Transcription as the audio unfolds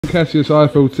Cassius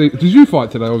IFLT. Did you fight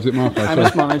today or was it Marco? I'm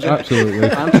his manager. Absolutely.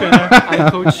 I'm trainer,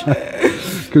 I'm coach.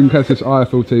 Kugan Cassius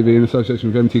IFL TV in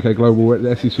association with MTK Global. We're at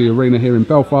the SEC Arena here in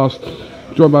Belfast.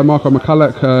 Joined by Marco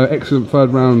McCulloch, excellent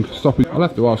third round stoppage. I'll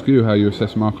have to ask you how you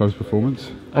assess Marco's performance.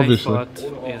 Obviously. I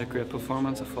thought he had a great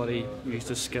performance. I thought he used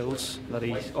his skills that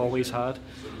he's always had.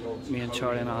 Me and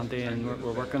Charlie and Andy, and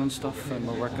we're working on stuff, and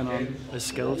we're working on his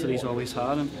skills that he's always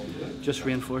had, and just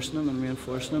reinforcing them.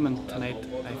 And tonight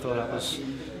I thought that was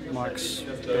Mark's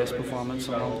best performance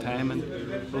in a long time, and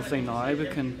hopefully now we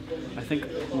can. I think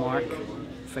Mark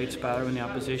fights better in the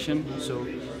opposition, so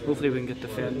hopefully we can get the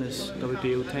fight in this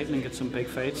WBO title and get some big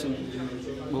fights,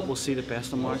 and we'll see the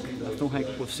best of Mark. I don't think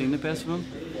we've seen the best of him,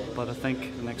 but I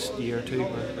think the next year or two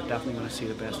we're definitely going to see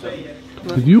the best of him.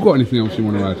 Have you got anything else you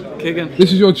want to add? Kugan.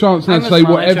 This is your chance now to say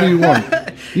whatever you want.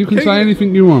 You can say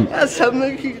anything you want. That's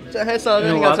something. You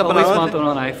know what, I always want it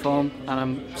on an iPhone, and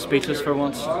I'm speechless for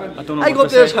once. I don't know. I go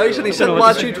to his house and he said,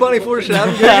 "Watch you 24/7."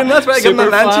 That's why I give him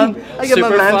a mention. I give him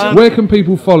a mention. Where can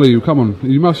people follow you? Come on,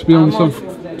 you must be on some.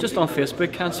 Just on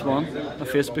Facebook, Kent Swan, a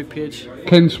Facebook page.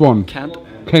 Ken Swan. Kent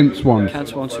Swan. Kent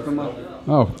Swan Superman.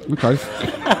 Oh, okay.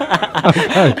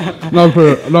 Okay,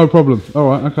 no problem. All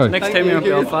right, okay. Next time you're in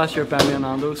Belfast, you're buying me a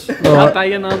Nandos. I'll buy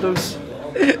you Nandos.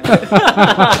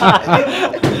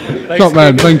 Top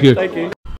man, thank you. Thank you.